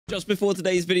Just before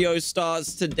today's video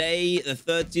starts, today, the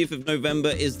 30th of November,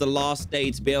 is the last day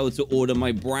to be able to order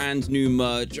my brand new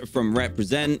merch from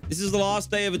Represent. This is the last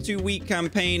day of a 2-week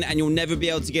campaign, and you'll never be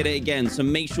able to get it again. So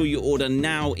make sure you order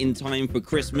now in time for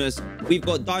Christmas. We've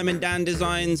got Diamond Dan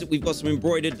designs. We've got some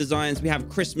embroidered designs. We have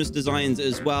Christmas designs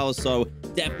as well. So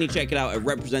definitely check it out at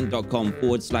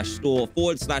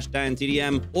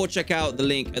represent.com/store/DanTDM, or check out the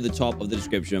link at the top of the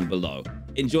description below.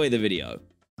 Enjoy the video.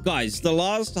 Guys, the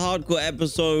last hardcore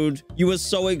episode, you were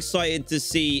so excited to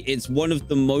see. It's one of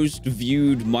the most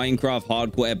viewed Minecraft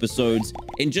hardcore episodes.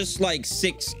 In just like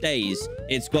 6 days,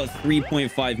 it's got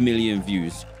 3.5 million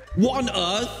views. What on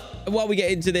earth? While we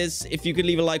get into this, if you could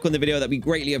leave a like on the video, that'd be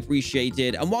greatly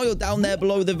appreciated. And while you're down there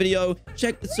below the video,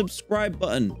 check the subscribe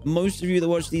button. Most of you that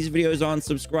watch these videos aren't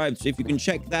subscribed, so if you can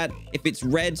check that, if it's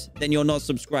red, then you're not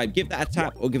subscribed. Give that a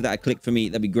tap or give that a click for me.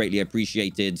 That'd be greatly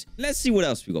appreciated. Let's see what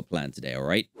else we got planned today, all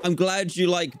right? I'm glad you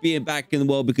like being back in the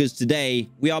world, because today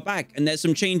we are back and there's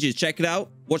some changes. Check it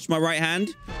out. Watch my right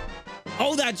hand.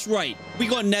 Oh, that's right. We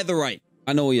got netherite.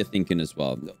 I know what you're thinking as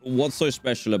well. What's so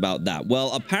special about that?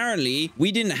 Well, apparently,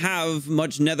 we didn't have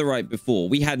much netherite before.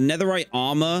 We had netherite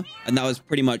armor, and that was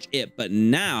pretty much it. But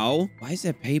now, why is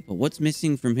there paper? What's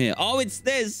missing from here? Oh, it's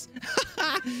this.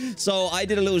 So I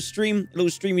did a little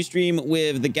streamy stream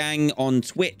with the gang on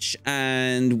Twitch,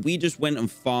 and we just went and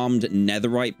farmed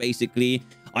netherite, basically.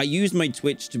 I use my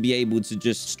Twitch to be able to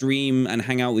just stream and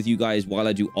hang out with you guys while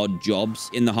I do odd jobs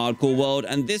in the hardcore world.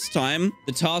 And this time,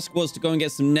 the task was to go and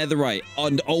get some netherite.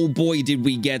 And oh boy, did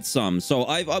we get some. So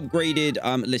I've upgraded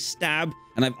Le Stab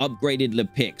and I've upgraded Le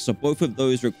Pick. So both of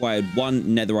those required 1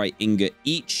 netherite ingot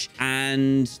each.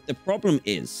 And the problem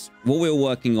is, what we were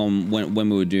working on when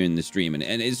we were doing the stream, and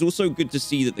it's also good to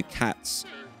see that the cats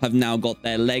have now got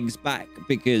their legs back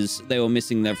because they were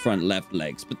missing their front left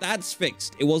legs. But that's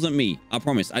fixed. It wasn't me. I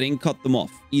promise. I didn't cut them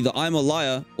off. Either I'm a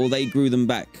liar or they grew them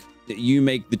back. You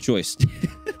make the choice.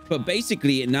 But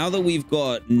basically, now that we've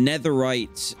got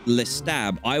netherite Le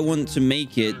Stab, I want to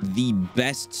make it the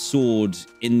best sword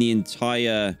in the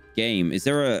entire game. Is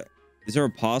there a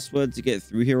password to get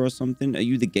through here or something? Are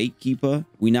you the gatekeeper?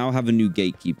 We now have a new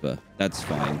gatekeeper. That's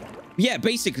fine. Yeah,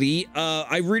 basically,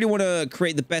 I really want to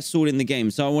create the best sword in the game.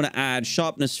 So I want to add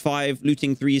sharpness 5,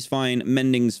 looting 3 is fine,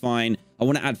 mending's fine. I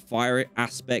want to add fire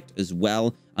aspect as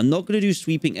well. I'm not going to do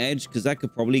sweeping edge because that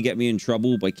could probably get me in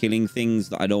trouble by killing things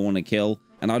that I don't want to kill.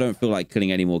 And I don't feel like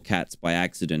killing any more cats by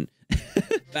accident.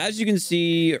 But as you can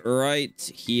see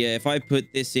right here, if I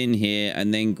put this in here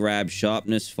and then grab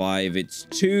sharpness 5, it's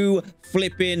too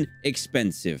flipping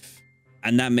expensive.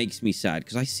 And that makes me sad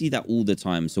because I see that all the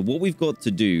time. So what we've got to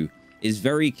do is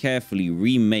very carefully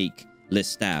remake Le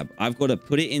Stab. I've got to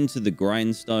put it into the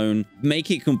grindstone, make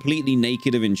it completely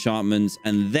naked of enchantments,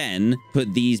 and then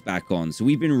put these back on. So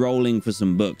we've been rolling for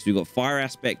some books. We've got fire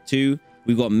aspect 2,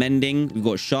 we've got mending, we've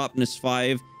got sharpness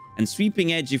 5, and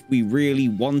sweeping edge if we really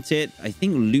want it. I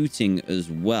think looting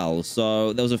as well.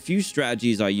 So there was a few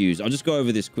strategies I used. I'll just go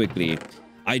over this quickly.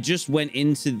 I just went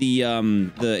into the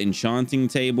enchanting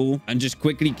table and just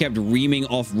quickly kept reaming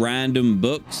off random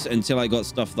books until I got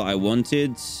stuff that I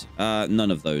wanted. None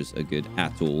of those are good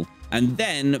at all. And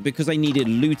then, because I needed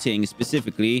looting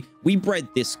specifically, we bred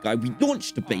this guy. We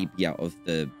launched a baby out of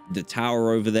the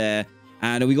tower over there.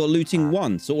 And we got looting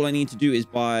 1. So all I need to do is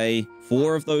buy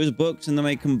 4 of those books and then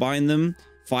I combine them.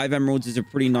 5 emeralds is a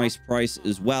pretty nice price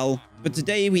as well. But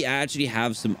today we actually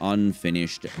have some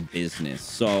unfinished business.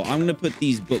 So I'm going to put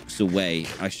these books away.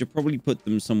 I should probably put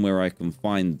them somewhere I can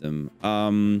find them.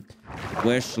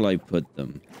 Where shall I put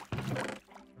them?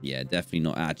 Yeah, definitely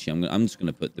not. Actually, I'm just going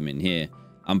to put them in here.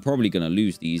 I'm probably going to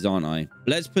lose these, aren't I?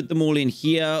 Let's put them all in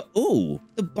here. Oh,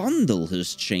 the bundle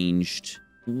has changed.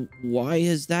 Why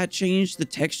has that changed? The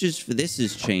textures for this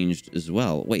has changed as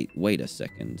well. Wait a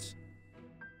second.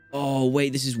 Oh,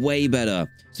 wait, this is way better.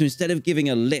 So instead of giving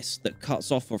a list that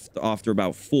cuts off after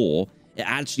about 4, it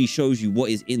actually shows you what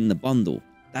is in the bundle.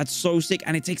 That's so sick.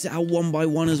 And it takes it out 1 by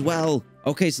 1 as well.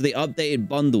 Okay, so they updated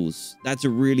bundles. That's a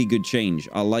really good change.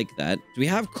 I like that. So we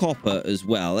have copper as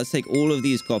well. Let's take all of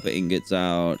these copper ingots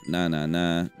out. Nah.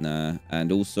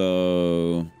 And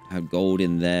also have gold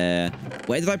in there.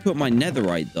 Where did I put my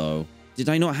netherite, though? Did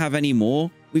I not have any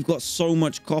more? We've got so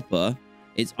much copper.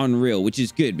 It's unreal, which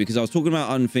is good because I was talking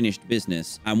about unfinished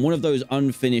business, and one of those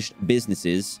unfinished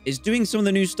businesses is doing some of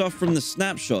the new stuff from the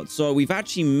snapshot. So we've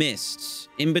actually missed,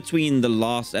 in between the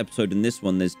last episode and this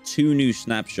one, there's 2 new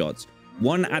snapshots.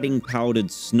 One adding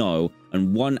powdered snow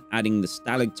and one adding the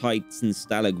stalactites and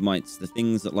stalagmites, the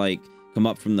things that like come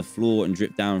up from the floor and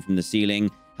drip down from the ceiling.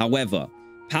 However,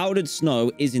 powdered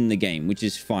snow is in the game, which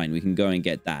is fine. We can go and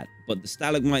get that. But the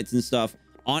stalagmites and stuff,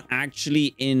 aren't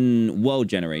actually in world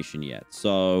generation yet.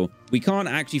 So we can't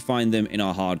actually find them in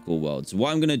our hardcore world. So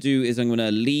what I'm going to do is I'm going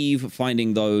to leave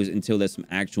finding those until there's some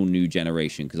actual new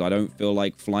generation, because I don't feel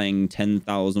like flying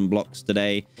 10,000 blocks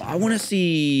today. But I want to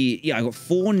see... Yeah, I got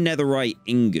 4 netherite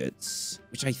ingots,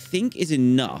 which I think is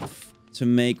enough to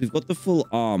make... We've got the full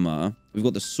armor. We've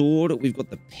got the sword. We've got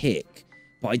the pick.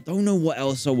 But I don't know what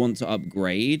else I want to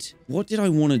upgrade. What did I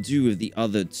want to do with the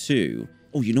other 2?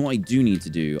 Oh, you know what I do need to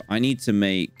do? I need to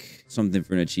make something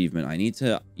for an achievement. I need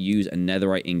to use a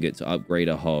netherite ingot to upgrade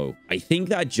a hoe. I think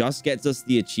that just gets us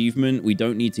the achievement. We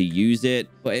don't need to use it,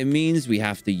 but it means we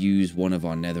have to use one of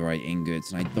our netherite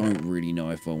ingots. And I don't really know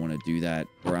if I want to do that,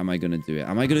 or am I going to do it?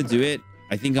 Am I going to do it?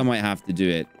 I think I might have to do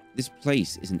it. This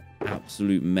place is an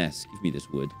absolute mess. Give me this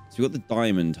wood. So we got the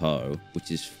diamond hoe, which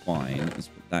is fine. Let's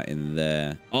put that in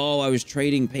there. Oh, I was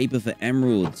trading paper for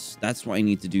emeralds. That's what I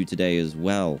need to do today as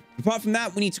well. Apart from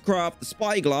that, we need to craft the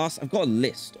spyglass. I've got a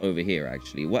list over here,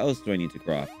 actually. What else do I need to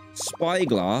craft?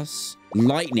 Spyglass,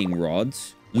 lightning rod,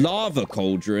 lava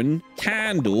cauldron,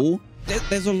 candle.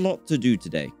 There's a lot to do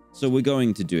today. So we're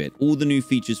going to do it. All the new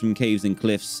features from caves and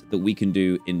cliffs that we can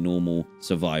do in normal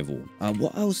survival.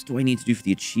 What else do I need to do for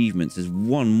the achievements? There's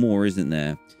one more, isn't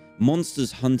there?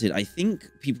 Monsters hunted. I think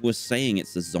people were saying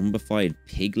it's a zombified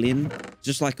piglin,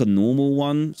 just like a normal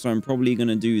one. So I'm probably going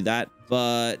to do that.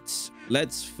 But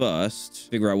let's first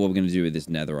figure out what we're going to do with this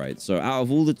netherite. So out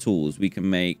of all the tools we can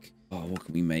make... Oh, what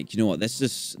can we make? You know what?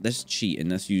 Let's cheat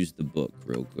and let's use the book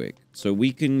real quick. So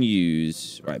we can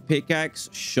use, right, pickaxe,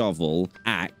 shovel,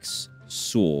 axe,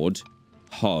 sword,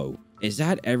 hoe. Is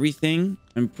that everything?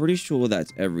 I'm pretty sure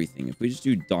that's everything. If we just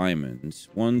do diamonds,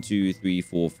 1, 2, 3,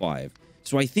 4, 5.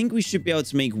 So I think we should be able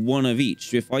to make one of each.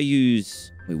 So if I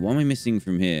use... Wait, what am I missing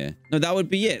from here? No, that would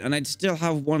be it. And I'd still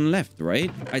have one left, right?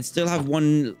 I'd still have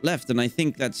one left, and I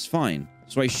think that's fine.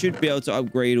 So I should be able to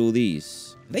upgrade all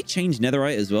these. They changed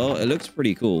netherite as well. It looks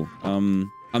pretty cool. I'm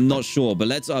not sure, but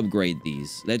let's upgrade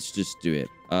these. Let's just do it.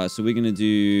 So we're gonna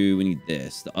do... We need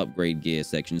this, the upgrade gear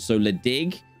section. So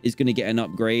Ledig is gonna get an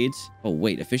upgrade. Oh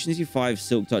wait, efficiency 5,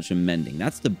 silk touch, and mending.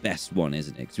 That's the best one,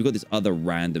 isn't it? Because we've got this other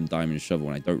random diamond shovel,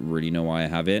 and I don't really know why I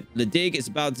have it. Ledig is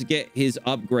about to get his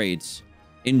upgrades.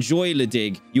 Enjoy,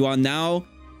 Ledig. You are now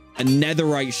a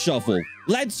netherite shovel.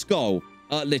 Let's go.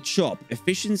 Lechop,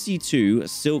 efficiency 2,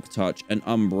 silk touch, and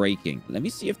unbreaking. Let me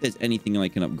see if there's anything I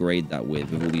can upgrade that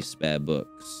with all these spare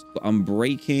books. Got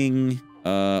unbreaking.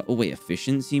 Oh wait,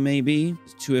 efficiency maybe?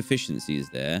 There's 2 efficiencies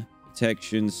there.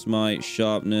 Protection, smite,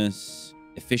 sharpness,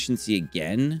 efficiency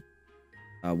again.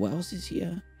 What else is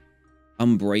here?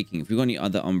 Unbreaking. If we've got any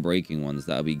other unbreaking ones,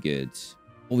 that'll be good.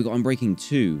 Oh, we got unbreaking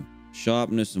 2.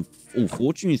 Sharpness and... Oh,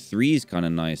 fortune 3 is kind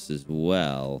of nice as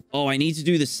well. Oh, I need to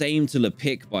do the same to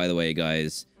Lepic, by the way,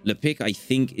 guys. Lepic, I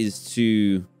think, is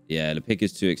too... Yeah, Lepic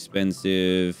is too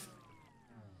expensive.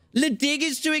 Ledig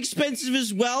is too expensive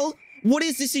as well? What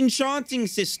is this enchanting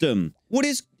system? What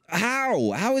is...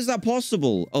 How? How is that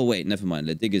possible? Oh, wait, never mind.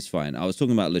 Ledig is fine. I was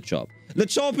talking about Lechop.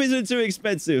 Lechop isn't too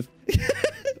expensive.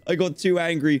 I got too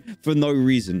angry for no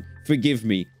reason. Forgive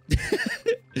me.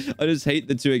 I just hate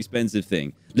the too expensive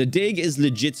thing. Ledig is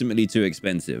legitimately too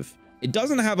expensive. It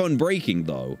doesn't have unbreaking,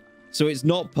 though, so it's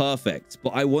not perfect.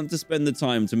 But I want to spend the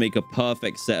time to make a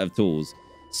perfect set of tools.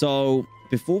 So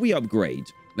before we upgrade,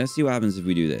 let's see what happens if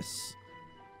we do this.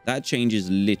 That changes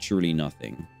literally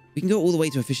nothing. We can go all the way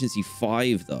to efficiency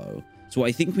 5, though. So what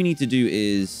I think we need to do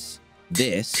is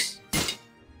this.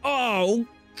 Oh,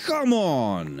 come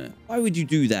on. Why would you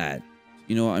do that?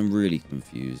 You know what? I'm really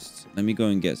confused. Let me go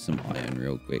and get some iron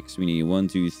real quick. So we need 1,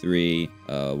 2, 3,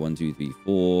 1, 2, 3,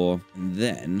 4. And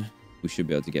then we should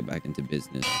be able to get back into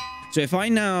business. So if I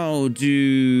now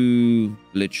do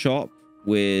Lechop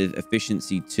with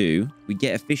efficiency 2, we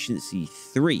get efficiency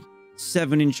 3.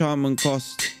 7 enchantment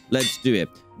cost. Let's do it.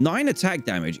 9 attack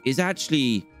damage is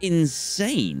actually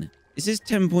insane. Is this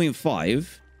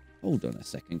 10.5? Hold on a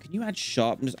second. Can you add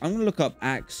sharpness? I'm going to look up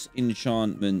axe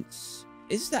enchantments.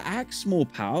 Is the axe more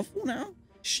powerful now?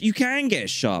 You can get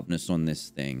sharpness on this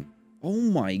thing. Oh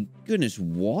my goodness,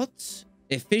 what?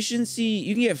 Efficiency,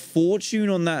 you can get fortune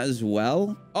on that as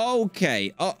well?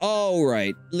 Okay, all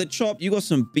right. Lechop, you got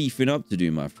some beefing up to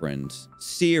do, my friend.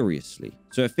 Seriously.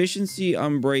 So efficiency,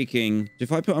 unbreaking. So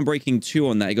if I put unbreaking 2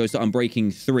 on that, it goes to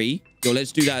unbreaking 3. So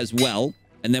let's do that as well.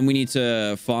 And then we need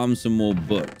to farm some more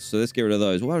books. So let's get rid of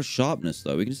those. What about sharpness,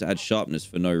 though? We can just add sharpness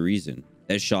for no reason.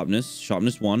 There's sharpness.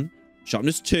 Sharpness 1.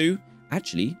 Sharpness 2.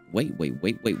 Actually, wait.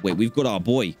 We've got our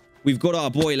boy. We've got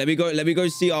our boy. Let me go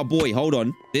see our boy. Hold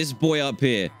on. This boy up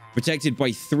here, protected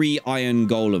by 3 iron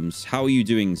golems. How are you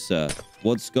doing, sir?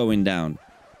 What's going down?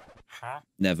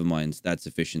 Never mind. That's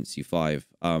efficiency 5.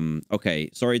 Okay.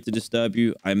 Sorry to disturb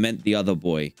you. I meant the other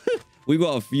boy. We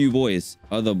got a few boys.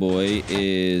 Other boy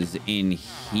is in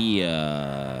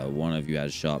here. One of you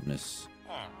has sharpness.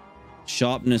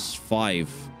 Sharpness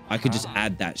 5. I could just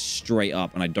add that straight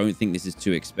up, and I don't think this is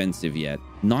too expensive yet.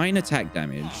 9 attack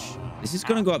damage. This is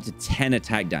going to go up to 10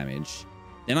 attack damage.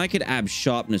 Then I could add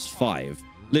sharpness 5.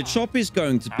 LeChop is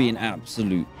going to be an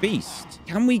absolute beast.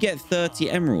 Can we get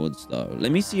 30 emeralds, though?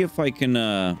 Let me see if I can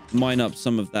mine up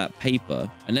some of that paper.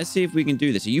 And let's see if we can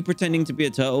do this. Are you pretending to be a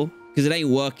turtle? Because it ain't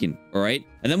working, all right?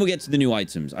 And then we'll get to the new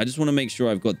items. I just want to make sure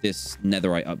I've got this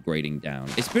netherite upgrading down.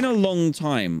 It's been a long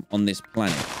time on this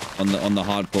planet, on the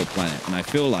hardcore planet. And I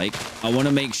feel like I want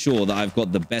to make sure that I've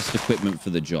got the best equipment for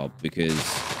the job. Because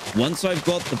once I've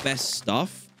got the best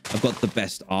stuff, I've got the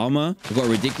best armor, I've got a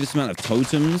ridiculous amount of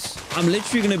totems, I'm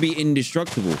literally going to be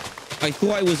indestructible. I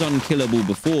thought I was unkillable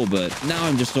before, but now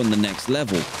I'm just on the next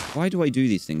level. Why do I do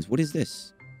these things? What is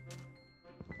this?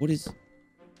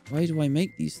 Why do I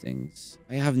make these things?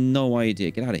 I have no idea.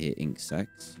 Get out of here, ink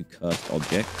sacks, you cursed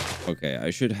object. Okay, I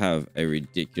should have a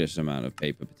ridiculous amount of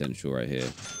paper potential right here.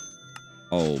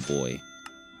 Oh, boy.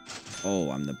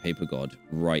 Oh, I'm the paper god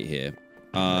right here.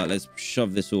 Let's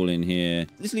shove this all in here.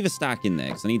 Let's leave a stack in there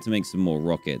because I need to make some more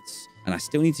rockets. And I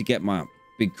still need to get my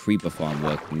big creeper farm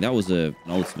working. That was an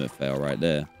ultimate fail right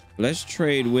there. Let's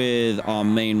trade with our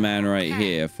main man right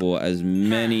here for as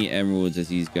many emeralds as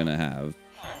he's going to have.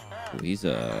 Oh, he's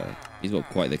got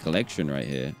quite the collection right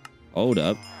here. Hold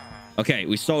up. Okay,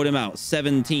 we sold him out.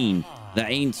 17.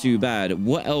 That ain't too bad.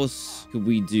 What else could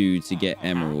we do to get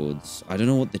emeralds? I don't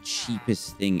know what the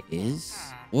cheapest thing is.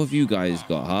 What have you guys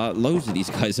got, huh? Loads of these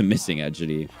guys are missing,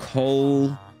 actually.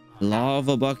 Coal,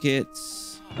 lava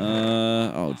buckets.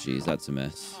 Oh, geez, that's a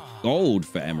mess. Gold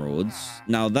for emeralds.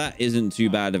 Now, that isn't too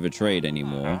bad of a trade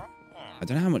anymore. I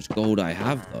don't know how much gold I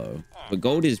have, though. But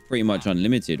gold is pretty much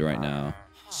unlimited right now.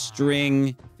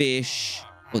 String, fish.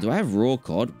 Oh, do I have raw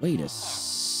cod? Wait a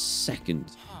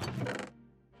second.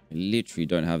 I literally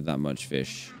don't have that much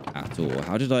fish at all.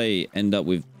 How did I end up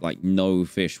with, like, no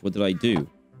fish? What did I do?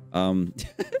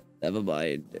 Never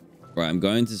mind. Right, I'm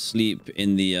going to sleep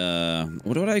in the,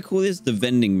 what do I call this? The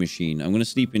vending machine. I'm going to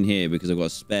sleep in here because I've got a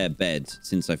spare bed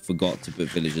since I forgot to put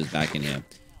villagers back in here.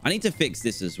 I need to fix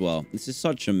this as well. This is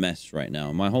such a mess right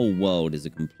now. My whole world is a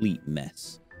complete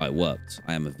mess. It worked.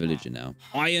 I am a villager now.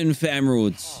 Iron for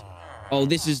emeralds. Oh,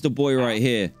 this is the boy right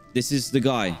here. This is the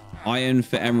guy. Iron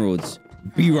for emeralds.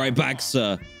 Be right back,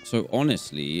 sir. So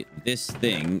honestly, this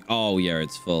thing... Oh, yeah,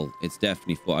 it's full. It's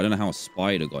definitely full. I don't know how a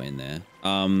spider got in there.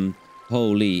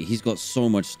 Holy, he's got so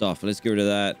much stuff. Let's get rid of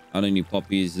that. I don't need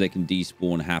poppies. They can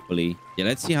despawn happily. Yeah,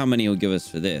 let's see how many he'll give us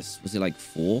for this. Was it like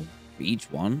 4 for each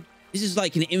one? This is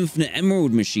like an infinite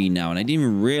emerald machine now, and I didn't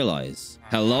even realize.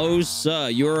 Hello, sir.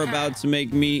 You're about to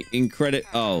make me incredible.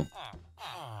 Oh.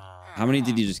 How many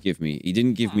did you just give me? He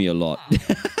didn't give me a lot.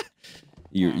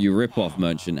 You rip-off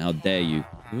merchant. How dare you?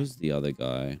 Who's the other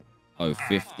guy? Oh,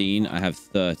 15. I have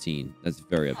 13. That's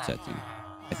very upsetting.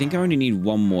 I think I only need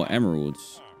 1 more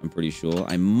emeralds. I'm pretty sure.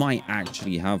 I might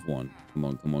actually have one. Come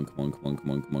on, come on, come on, come on, come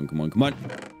on, come on, come on, come on.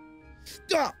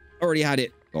 Ah, already had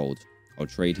it. Gold. I'll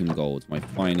trade him gold. My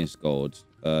finest gold.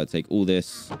 Take all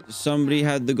this. Somebody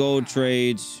had the gold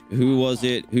trade. Who was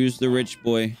it? Who's the rich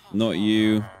boy? Not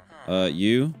you.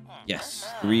 You?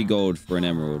 Yes. 3 gold for an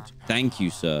emerald. Thank you,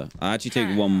 sir. I'll actually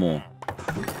take 1 more.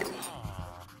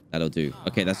 That'll do.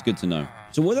 Okay, that's good to know.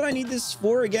 So what did I need this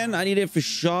for again? I need it for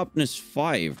sharpness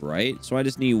 5, right? So I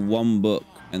just need 1 book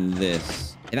and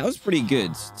this. And that was pretty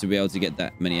good to be able to get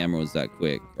that many emeralds that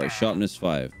quick. Right, sharpness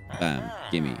 5. Bam.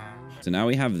 Gimme. So now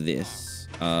we have this.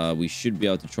 We should be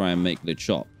able to try and make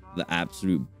LeChop the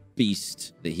absolute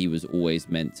beast that he was always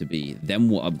meant to be. Then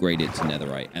we'll upgrade it to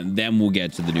netherite. And then we'll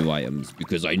get to the new items.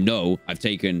 Because I know I've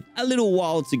taken a little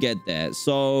while to get there.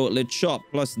 So LeChop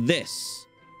plus this.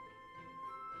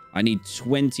 I need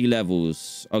 20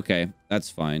 levels. Okay, that's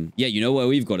fine. Yeah, you know where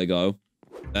we've got to go.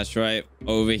 That's right.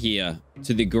 Over here.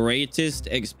 To the greatest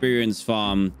experience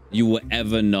farm you will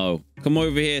ever know. Come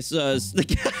over here, sirs.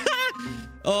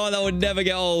 Oh, that would never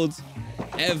get old.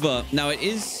 Ever. Now, it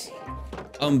is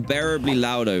unbearably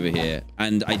loud over here.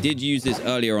 And I did use this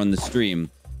earlier on the stream.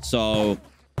 So,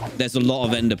 there's a lot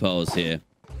of ender pearls here.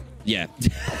 Yeah.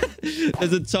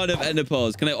 There's a ton of ender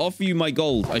pearls. Can I offer you my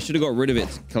gold? I should have got rid of it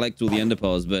to collect all the ender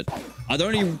pearls, but I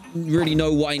don't even really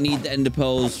know what I need the ender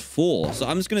pearls for. So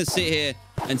I'm just going to sit here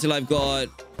until I've got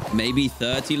maybe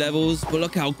 30 levels. But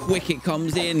look how quick it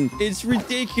comes in. It's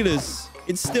ridiculous.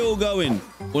 It's still going.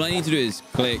 All I need to do is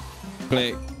click,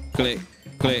 click, click,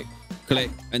 click,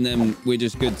 click, and then we're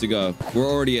just good to go. We're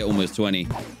already at almost 20.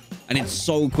 And it's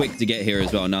so quick to get here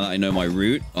as well, now that I know my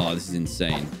route. Oh, this is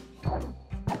insane.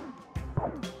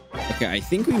 Okay, I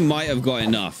think we might have got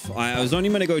enough. I was only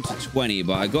going to go to 20,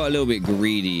 but I got a little bit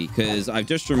greedy because I've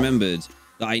just remembered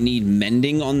that I need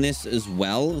mending on this as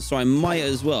well. So I might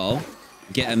as well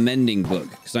get a mending book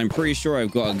because I'm pretty sure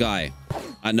I've got a guy.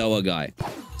 I know a guy.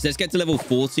 So let's get to level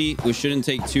 40. We shouldn't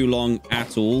take too long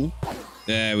at all.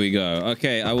 There we go.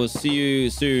 Okay, I will see you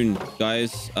soon,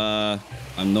 guys. I'm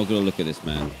not gonna look at this,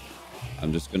 man.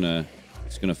 I'm just gonna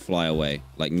fly away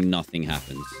like nothing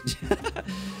happens.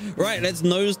 Right, let's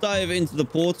nosedive into the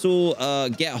portal,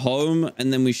 get home,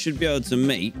 and then we should be able to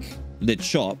make the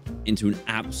chop into an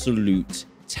absolute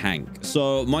tank.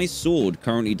 So my sword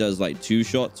currently does like 2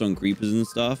 shots on creepers and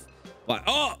stuff. But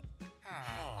that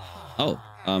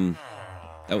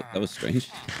was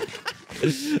strange.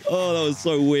 Oh, that was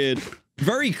so weird.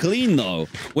 Very clean though.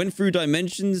 Went through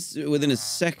dimensions within a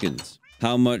second.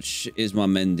 How much is my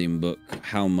mending book?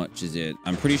 How much is it?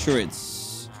 I'm pretty sure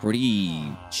it's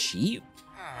pretty cheap.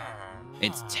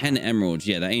 It's 10 emeralds.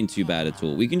 Yeah, that ain't too bad at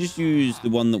all. We can just use the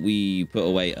one that we put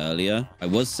away earlier. I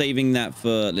was saving that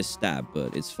for Lestab,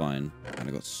 but it's fine. And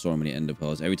I got so many ender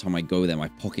pearls. Every time I go there, my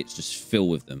pockets just fill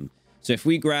with them. So if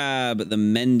we grab the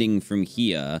mending from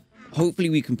here, hopefully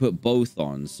we can put both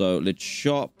on. So let's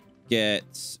shop, get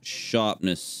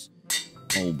sharpness.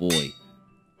 Oh boy.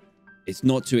 It's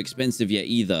not too expensive yet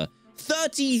either.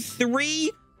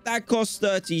 33? That costs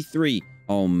 33.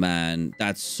 Oh man,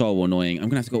 that's so annoying. I'm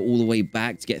gonna have to go all the way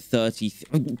back to get 30.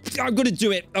 I'm gonna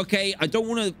do it. Okay, I don't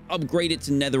want to upgrade it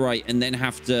to netherite and then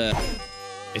have to...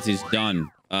 It is done.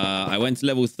 I went to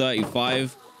level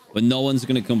 35, but no one's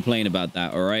gonna complain about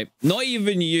that, all right? Not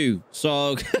even you.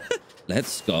 So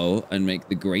let's go and make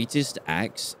the greatest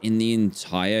axe in the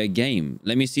entire game.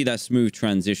 Let me see that smooth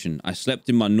transition. I slept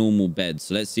in my normal bed,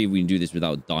 so let's see if we can do this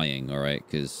without dying, all right?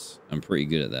 Because I'm pretty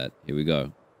good at that. Here we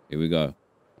go. Here we go.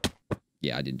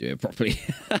 Yeah, I didn't do it properly.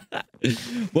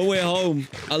 But we're home.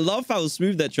 I love how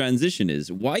smooth that transition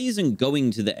is. Why isn't going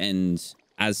to the end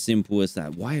as simple as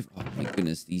that? Why? Oh my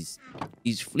goodness, these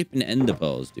flipping ender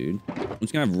pearls, dude. I'm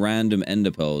just gonna have random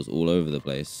ender pearls all over the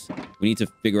place. We need to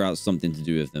figure out something to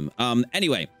do with them.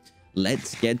 Anyway,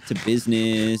 let's get to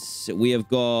business. We have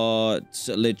got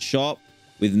a shop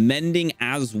with mending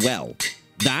as well.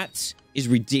 That is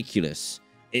ridiculous.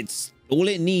 It's all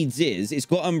it needs is it's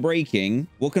got unbreaking.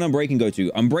 What can unbreaking go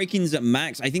to? Unbreaking's at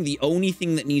max. I think the only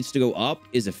thing that needs to go up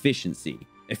is efficiency.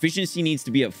 Efficiency needs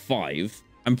to be at 5.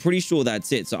 I'm pretty sure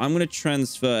that's it. So I'm going to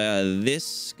transfer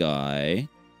this guy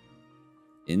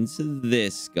into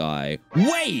this guy.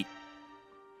 Wait!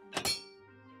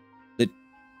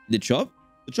 The chop?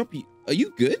 The chop, are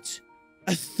you good?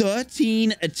 A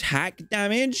 13 attack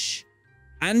damage?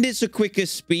 And it's a quicker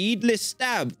speed. Let's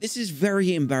stab. This is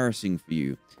very embarrassing for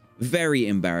you. Very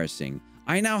embarrassing.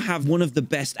 I now have one of the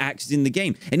best axes in the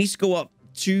game. It needs to go up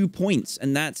 2 points,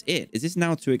 and that's it. Is this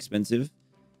now too expensive?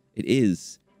 It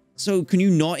is. So can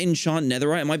you not enchant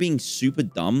netherite? Am I being super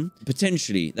dumb?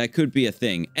 Potentially, that could be a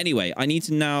thing. Anyway, I need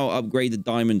to now upgrade the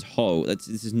diamond hoe. This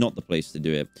is not the place to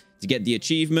do it. To get the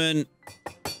achievement.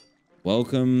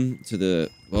 Welcome.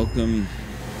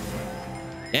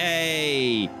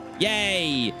 Yay!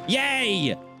 Yay!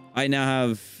 Yay! I now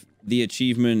have the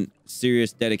achievement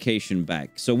serious dedication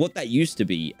back. So what that used to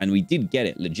be, and we did get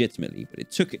it legitimately, but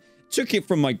it took it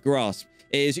from my grasp,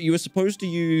 is you were supposed to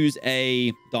use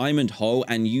a diamond hoe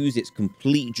and use its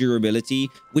complete durability,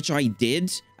 which I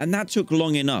did, and that took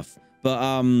long enough.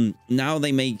 But now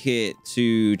they make it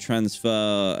to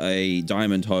transfer a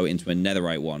diamond hoe into a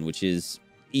netherite one, which is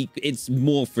it's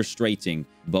more frustrating,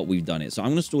 but we've done it. So I'm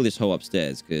gonna store this hoe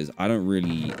upstairs because I don't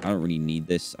really need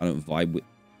this. I don't vibe with...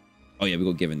 Oh yeah, we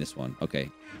got given this one. Okay,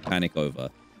 panic over.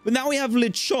 But now we have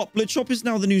Lechop. Lechop is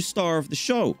now the new star of the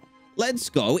show. Let's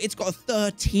go. It's got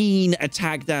 13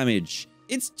 attack damage.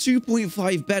 It's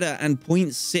 2.5 better and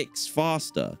 0.6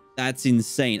 faster. That's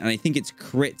insane. And I think its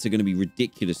crits are going to be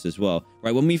ridiculous as well.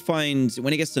 Right, when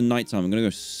it gets to nighttime, I'm going to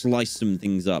go slice some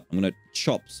things up. I'm going to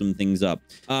chop some things up.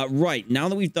 Right, now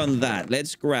that we've done that,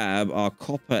 let's grab our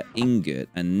copper ingot.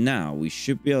 And now we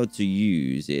should be able to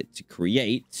use it to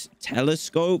create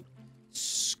telescope,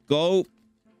 scope.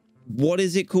 What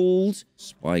is it called?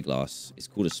 Spyglass. It's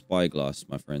called a spyglass,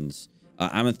 my friends.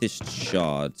 Amethyst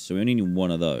shard. So we only need one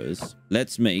of those.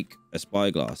 Let's make a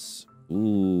spyglass.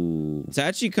 Ooh. It's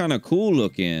actually kind of cool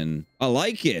looking. I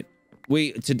like it.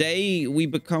 Today we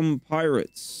become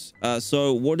pirates.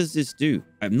 So what does this do?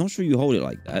 I'm not sure you hold it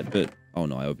like that, but... Oh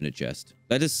no, I opened a chest.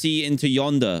 Let us see into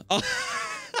yonder. Oh,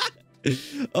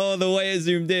 oh, the way it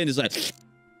zoomed in is like...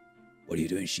 What are you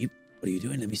doing, sheep? What are you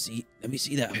doing? Let me see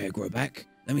that hair grow back.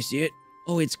 Let me see it.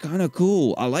 Oh, it's kind of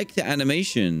cool. I like the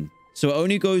animation. So it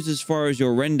only goes as far as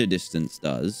your render distance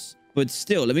does. But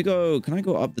still, let me go. Can I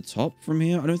go up the top from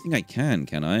here? I don't think I can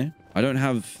I? I don't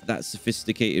have that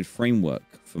sophisticated framework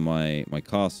for my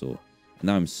castle. And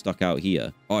now I'm stuck out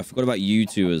here. Oh, I forgot about you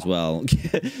two as well.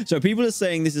 So people are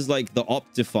saying this is like the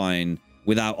Optifine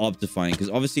without Optifine. Because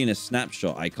obviously in a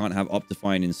snapshot, I can't have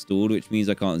Optifine installed, which means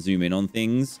I can't zoom in on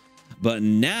things. But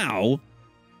now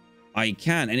I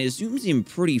can. And it zooms in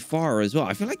pretty far as well.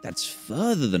 I feel like that's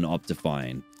further than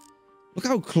Optifine. Look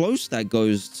how close that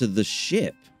goes to the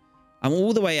ship. I'm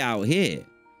all the way out here.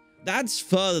 That's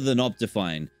further than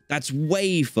Optifine. That's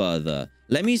way further.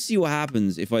 Let me see what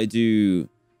happens if I do...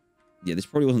 Yeah, this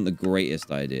probably wasn't the greatest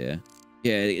idea.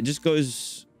 Yeah, it just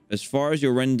goes as far as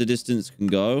your render distance can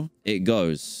go. It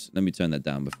goes. Let me turn that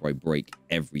down before I break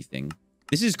everything.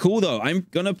 This is cool, though. I'm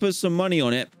going to put some money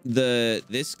on it.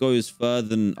 This goes further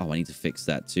than... Oh, I need to fix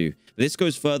that, too. This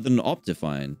goes further than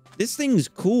Optifine. This thing's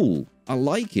cool. I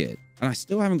like it. And I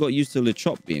still haven't got used to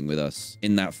LeChop being with us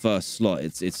in that first slot.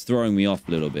 It's throwing me off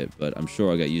a little bit, but I'm sure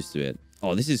I'll get used to it.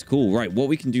 Oh, this is cool. Right, what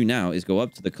we can do now is go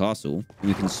up to the castle and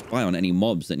we can spy on any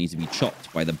mobs that need to be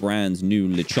chopped by the brand new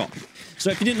LeChop. So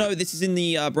if you didn't know, this is in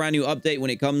the brand new update when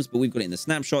it comes, but we've got it in the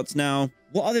snapshots now.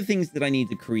 What other things did I need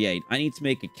to create? I need to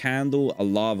make a candle, a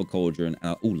lava cauldron,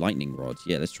 oh, lightning rod.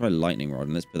 Yeah, let's try lightning rod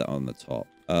and let's put that on the top.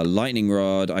 Lightning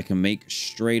rod I can make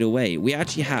straight away. We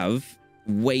actually have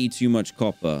way too much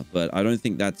copper, but I don't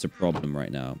think that's a problem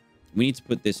right now. We need to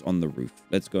put this on the roof.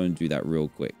 Let's go and do that real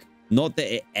quick. Not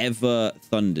that it ever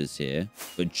thunders here,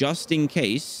 but just in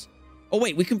case. Oh,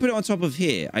 wait, we can put it on top of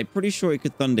here. I'm pretty sure it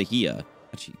could thunder here.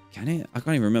 Actually, can it? I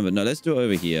can't even remember. No, let's do it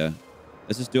over here.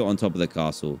 Let's just do it on top of the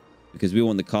castle because we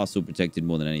want the castle protected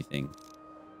more than anything.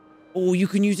 Oh, you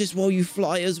can use this while you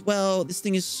fly as well. This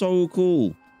thing is so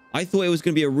cool. I thought it was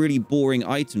going to be a really boring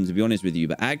item, to be honest with you,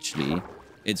 but actually,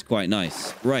 it's quite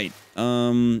nice. Right.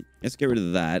 Let's get rid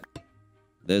of that.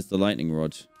 There's the lightning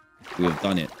rod. We have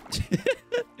done it.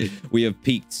 We have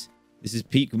peaked. This is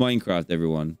peak Minecraft,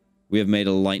 everyone. We have made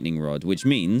a lightning rod, which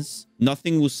means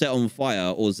nothing will set on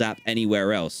fire or zap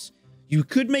anywhere else. You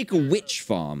could make a witch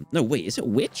farm. No, wait, is it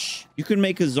witch? You could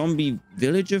make a zombie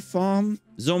villager farm?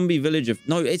 Zombie villager.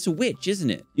 No, it's a witch, isn't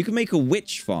it? You can make a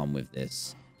witch farm with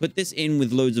this. Put this in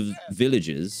with loads of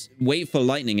villagers. Wait for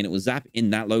lightning and it will zap in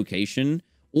that location.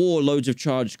 Or loads of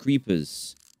charged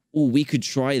creepers. Oh, we could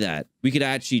try that. We could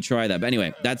actually try that. But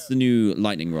anyway, that's the new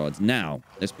lightning rods. Now,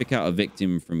 let's pick out a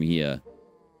victim from here.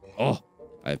 Oh,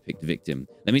 I've picked a victim.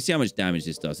 Let me see how much damage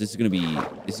this does. This is gonna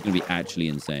be actually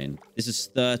insane. This is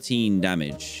 13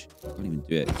 damage. I can't even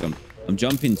do it. I'm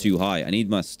jumping too high. I need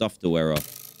my stuff to wear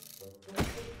off.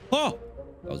 Oh!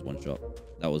 That was one shot.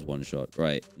 That was one shot.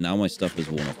 Right. Now my stuff is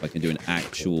worn off. I can do an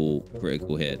actual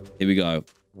critical hit. Here we go.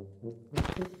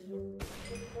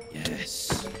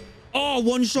 Yes. Oh,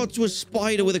 one shot to a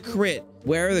spider with a crit.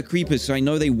 Where are the creepers? So I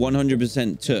know they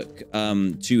 100% took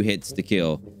 2 hits to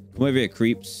kill. Come over here,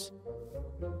 creeps.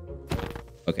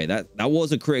 Okay, that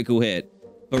was a critical hit.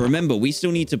 But remember, we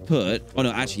still need to put... Oh,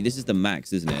 no, actually, this is the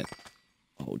max, isn't it?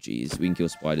 Oh, geez. We can kill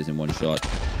spiders in one shot.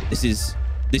 This is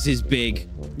big.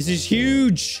 This is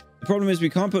huge. The problem is we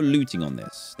can't put looting on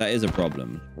this. That is a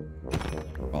problem.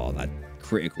 Oh, that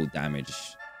critical damage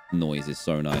noise is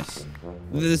so nice.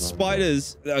 The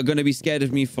spiders are going to be scared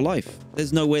of me for life.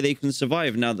 There's no way they can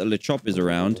survive now that LeChop is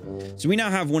around. So we now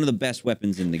have one of the best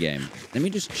weapons in the game. Let me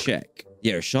just check.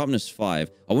 Yeah, sharpness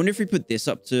 5. I wonder if we put this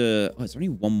up to... Oh, it's only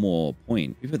one more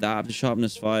point. If we put that up to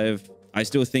sharpness 5. I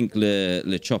still think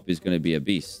LeChop is going to be a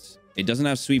beast. It doesn't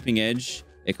have sweeping edge.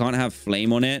 It can't have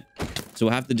flame on it. So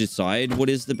we'll have to decide what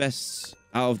is the best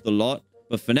out of the lot.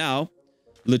 But for now...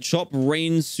 LeChop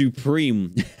reigns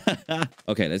supreme.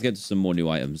 Okay, let's get to some more new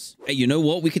items. Hey, you know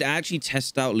what? We could actually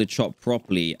test out LeChop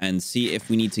properly and see if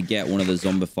we need to get one of the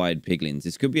zombified piglins.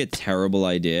 This could be a terrible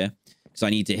idea because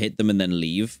I need to hit them and then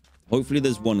leave. Hopefully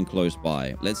there's one close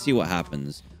by. Let's see what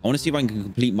happens. I want to see if I can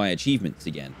complete my achievements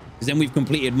again. Because then we've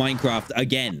completed Minecraft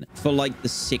again for like the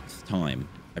 6th time.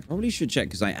 I probably should check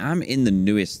because I am in the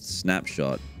newest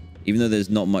snapshot. Even though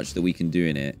there's not much that we can do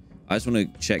in it. I just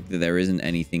want to check that there isn't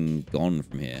anything gone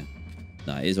from here.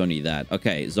 No, it is only that.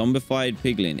 Okay, zombified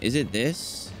piglin. Is it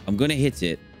this? I'm going to hit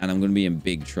it, and I'm going to be in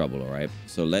big trouble, all right?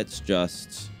 So let's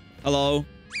just... Hello?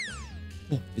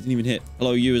 Oh, it didn't even hit.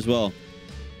 Hello, you as well.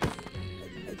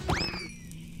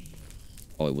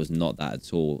 Oh, it was not that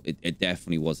at all. It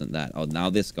definitely wasn't that. Oh, now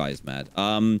this guy's mad.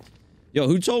 Yo,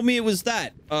 who told me it was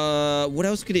that? What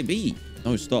else could it be?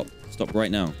 No, stop. Stop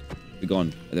right now. Be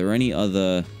gone. Are there any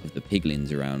other of the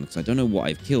piglins around? Because I don't know what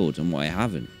I've killed and what I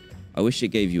haven't. I wish it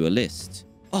gave you a list.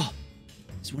 Oh,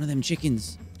 it's one of them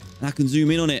chickens. And I can zoom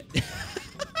in on it.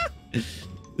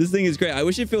 This thing is great. I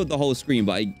wish it filled the whole screen,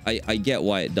 but I get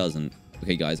why it doesn't.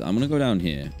 Okay, guys, I'm gonna go down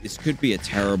here. This could be a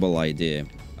terrible idea.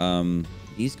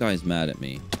 These guys mad at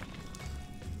me.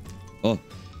 Oh,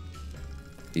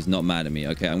 he's not mad at me.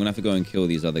 Okay, I'm gonna have to go and kill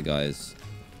these other guys.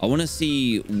 I want to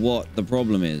see what the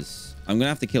problem is. I'm gonna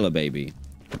have to kill a baby.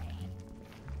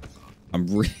 I'm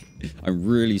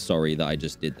really sorry that I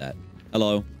just did that.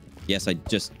 Hello. Yes, I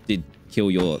just did kill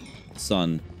your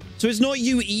son. So it's not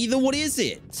you either. What is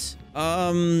it?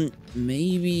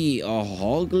 Maybe a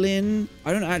hoglin?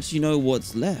 I don't actually know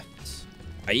what's left.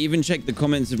 I even checked the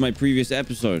comments of my previous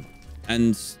episode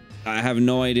and I have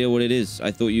no idea what it is.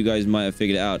 I thought you guys might have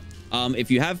figured it out.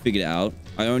 If you have figured it out,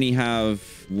 I only have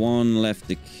one left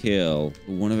to kill.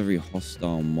 One of every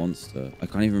hostile monster. I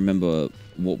can't even remember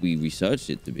what we researched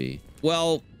it to be.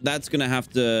 Well, that's gonna have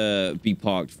to be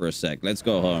parked for a sec. Let's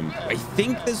go home. I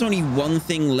think there's only one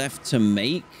thing left to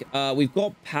make. We've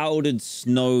got powdered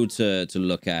snow to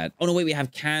look at. Oh, no, wait, we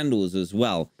have candles as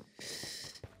well.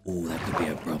 Oh, that could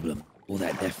be a problem. Oh,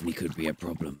 that definitely could be a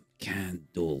problem.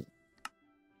 Candle.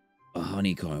 A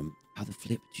honeycomb. How the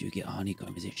flip do you get a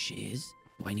honeycomb? Is it shears?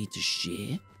 Do I need to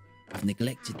shear? I've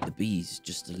neglected the bees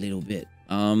just a little bit.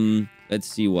 Let's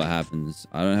see what happens.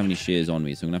 I don't have any shears on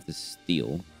me, so I'm gonna have to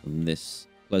steal from this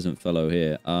pleasant fellow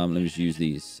here. Let me just use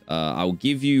these. I'll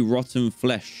give you rotten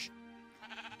flesh.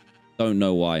 Don't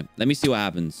know why. Let me see what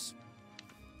happens.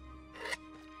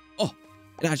 Oh,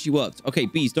 it actually worked. Okay,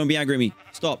 bees, don't be angry at me.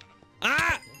 Stop.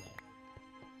 Ah!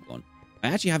 Go on. I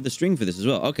actually have the string for this as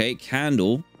well. Okay,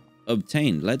 candle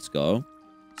obtained. Let's go.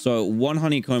 So one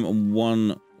honeycomb and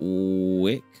one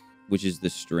wick, which is the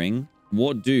string.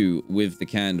 What do with the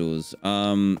candles?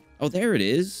 Oh, there it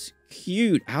is.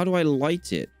 Cute. How do I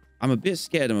light it? I'm a bit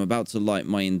scared I'm about to light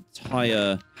my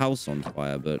entire house on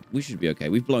fire, but we should be okay.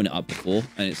 We've blown it up before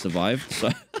and it survived, so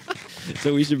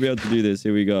so we should be able to do this.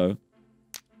 Here we go.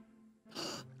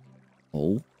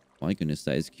 Oh my goodness,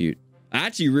 that is cute. I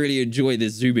actually really enjoy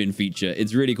this zoom in feature.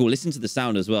 It's really cool. Listen to the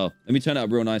sound as well. Let me turn it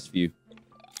up real nice for you.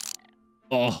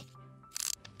 Oh,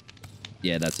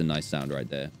 yeah, that's a nice sound right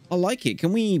there. I like it.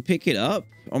 Can we pick it up?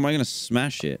 Or am I going to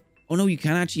smash it? Oh, no, you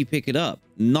can actually pick it up.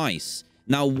 Nice.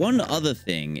 Now, one other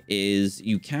thing is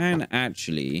you can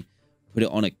actually put it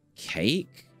on a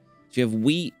cake. So you have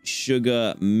wheat,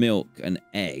 sugar, milk, and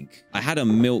egg. I had a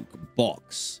milk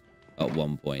box at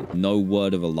one point. No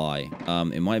word of a lie.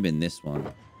 It might have been this one.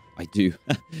 I do.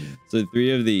 So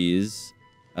 3 of these.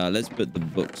 Let's put the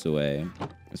books away.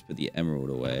 Let's put the emerald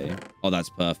away. Oh, that's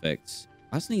perfect.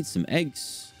 I just need some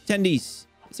eggs. Tendies.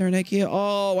 Is there an egg here?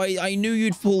 Oh, I knew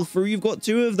you'd fall through. You've got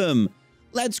 2 of them.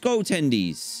 Let's go,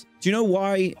 Tendies. Do you know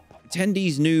why?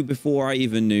 Tendies knew before I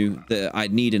even knew that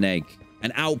I'd need an egg.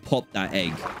 And out popped that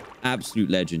egg. Absolute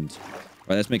legend. All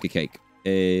right, let's make a cake.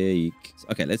 Cake.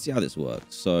 Okay, let's see how this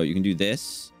works. So you can do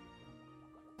this.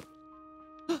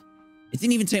 It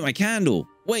didn't even take my candle.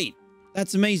 Wait,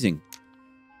 that's amazing.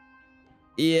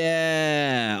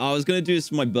 Yeah, I was going to do this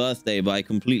for my birthday, but I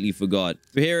completely forgot.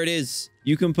 But here it is.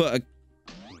 You can put a...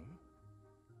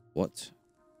 What?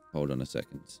 Hold on a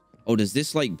second. Oh, does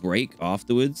this like break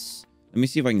afterwards? Let me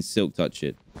see if I can silk touch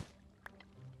it.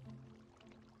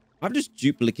 I've just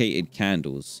duplicated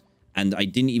candles and I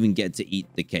didn't even get to eat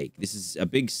the cake. This is a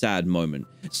big sad moment.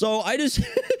 So I just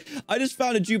I just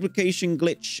found a duplication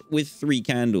glitch with 3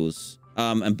 candles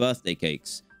and birthday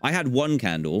cakes. I had 1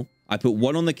 candle. I put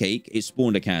 1 on the cake. It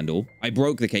spawned a candle. I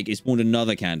broke the cake. It spawned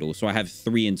another candle. So I have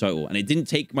 3 in total. And it didn't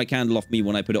take my candle off me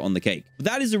when I put it on the cake. But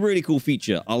that is a really cool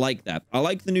feature. I like that. I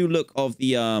like the new look of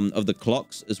the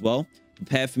clocks as well.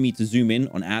 Prepare for me to zoom in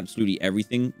on absolutely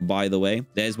everything, by the way.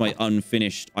 There's my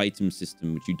unfinished item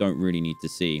system, which you don't really need to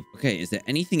see. Okay, is there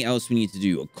anything else we need to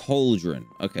do? A cauldron.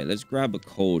 Okay, let's grab a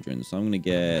cauldron. So I'm going to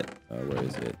get... where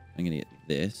is it? I'm going to get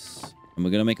this. And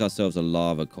we're going to make ourselves a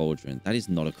lava cauldron. That is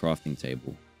not a crafting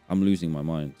table. I'm losing my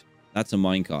mind. That's a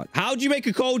minecart. How'd you make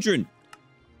a cauldron?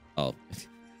 Oh.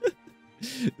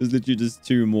 There's literally just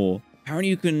 2 more. Apparently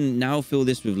you can now fill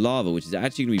this with lava, which is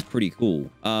actually going to be pretty cool.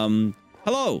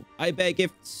 Hello, I bear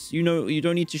gifts. You know, you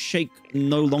don't need to shake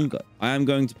no longer. I am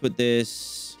going to put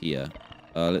this here.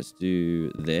 Let's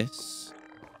do this.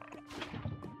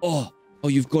 Oh,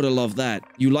 you've got to love that.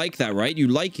 You like that, right? You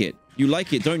like it. You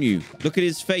like it, don't you? Look at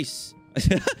his face.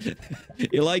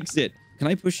 He likes it. Can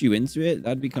I push you into it?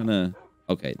 That'd be kind of...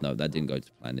 Okay, no, that didn't go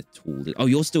to plan at all. Oh,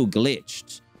 you're still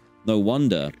glitched. No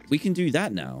wonder. We can do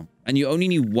that now. And you only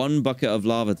need 1 bucket of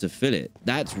lava to fill it.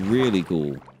 That's really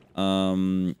cool.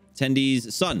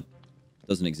 Tendies sun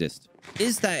doesn't exist.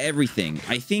 Is that everything?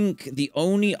 I think the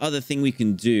only other thing we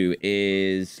can do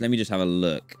is, let me just have a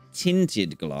look.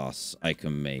 Tinted glass I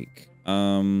can make.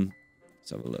 Let's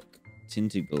have a look.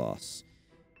 tinted glass.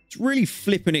 It's really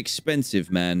flipping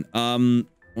expensive, man. 1,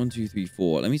 2, 3,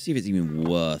 4. Let me see if it's even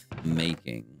worth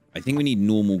making. I think we need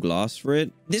normal glass for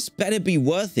it. This better be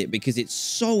worth it because it's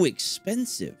so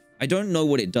expensive. I don't know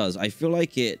what it does. I feel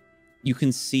like you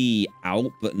can see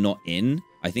out, but not in.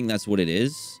 I think that's what it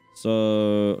is.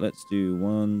 So let's do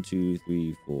 1, 2,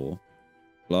 3, 4.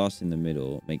 Glass in the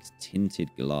middle makes tinted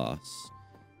glass.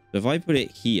 So if I put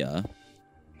it here,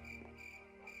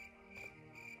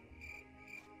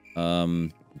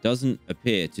 doesn't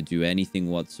appear to do anything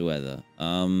whatsoever.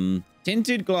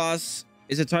 Tinted glass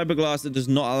is a type of glass that does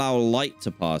not allow light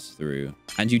to pass through,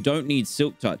 and you don't need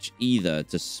silk touch either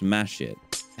to smash it.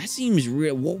 That seems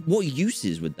real. What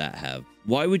uses would that have?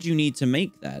 Why would you need to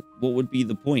make that? What would be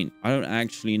the point? I don't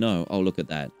actually know. Oh, look at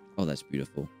that. Oh, that's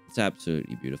beautiful. It's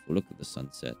absolutely beautiful. Look at the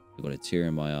sunset. I've got a tear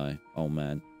in my eye. Oh,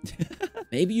 man.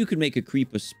 Maybe you could make a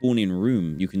creeper spawning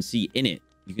room. You can see in it.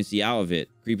 You can see out of it.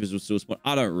 Creepers will still spawn.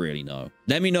 I don't really know.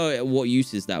 Let me know what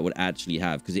uses that would actually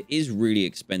have, because it is really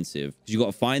expensive. Because you got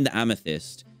to find the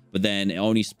amethyst, but then it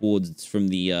only spawns from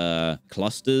the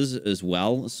clusters as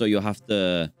well. So you'll have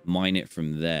to mine it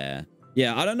from there.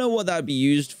 Yeah, I don't know what that would be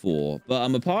used for. But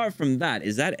apart from that,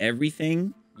 is that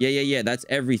everything? Yeah, that's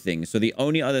everything. So the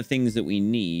only other things that we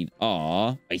need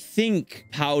are, I think,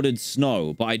 powdered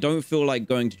snow. But I don't feel like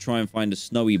going to try and find a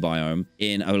snowy biome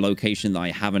in a location that I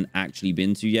haven't actually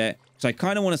been to yet. So I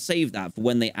kind of want to save that for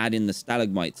when they add in the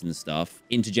stalagmites and stuff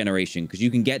into generation. Because you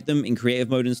can get them in creative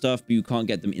mode and stuff, but you can't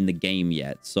get them in the game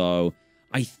yet. So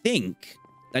I think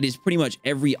that is pretty much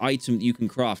every item that you can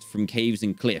craft from caves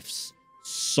and cliffs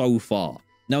so far.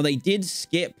 Now, they did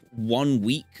skip 1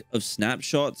 week of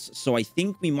snapshots, so I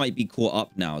think we might be caught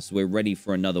up now, so we're ready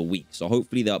for another week. So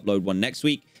hopefully they'll upload one next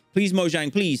week. Please,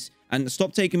 Mojang, please, and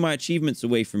stop taking my achievements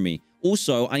away from me.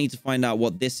 Also, I need to find out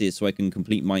what this is so I can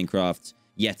complete Minecraft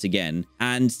yet again.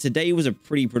 And today was a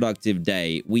pretty productive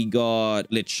day. We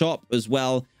got Lit Shop as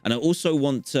well, and I also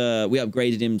want to... We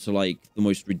upgraded him to, like, the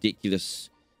most ridiculous...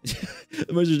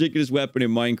 the most ridiculous weapon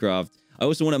in Minecraft. I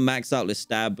also want to max out the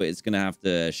stab, but it's going to have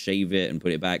to shave it and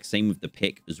put it back. Same with the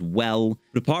pick as well.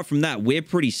 But apart from that, we're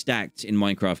pretty stacked in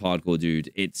Minecraft Hardcore, dude.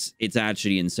 It's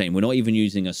actually insane. We're not even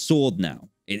using a sword now.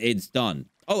 It's done.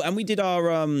 Oh, and we did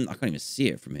our... I can't even see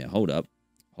it from here. Hold up.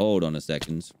 Hold on a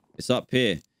second. It's up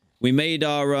here. We made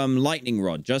our lightning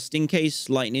rod just in case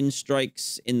lightning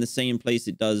strikes in the same place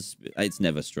it does. It's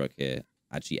never struck here.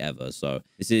 Actually ever. So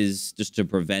this is just to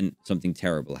prevent something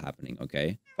terrible happening,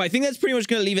 okay? But I think that's pretty much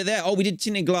going to leave it there. Oh, we did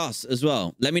tinted glass as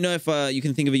well. Let me know if you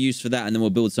can think of a use for that, and then we'll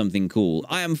build something cool.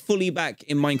 I am fully back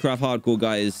in Minecraft Hardcore,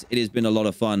 guys. It has been a lot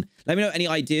of fun. Let me know any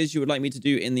ideas you would like me to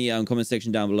do in the comment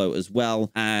section down below as well,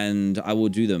 and I will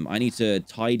do them. I need to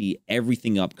tidy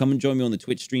everything up. Come and join me on the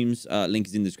Twitch streams. Link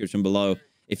is in the description below.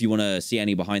 If you want to see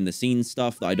any behind the scenes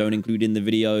stuff that I don't include in the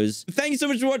videos. Thank you so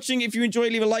much for watching. If you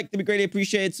enjoyed, leave a like. That'd be greatly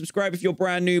appreciated. Subscribe if you're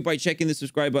brand new by checking the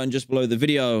subscribe button just below the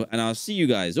video. And I'll see you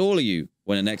guys, all of you,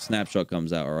 when the next snapshot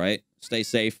comes out, all right? Stay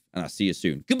safe, and I'll see you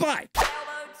soon. Goodbye.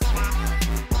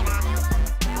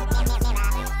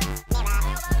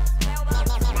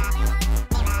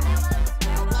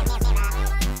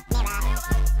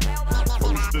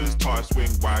 Posters, tire swing,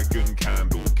 wagon,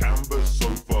 candle, canvas,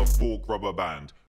 sofa, fork, rubber band.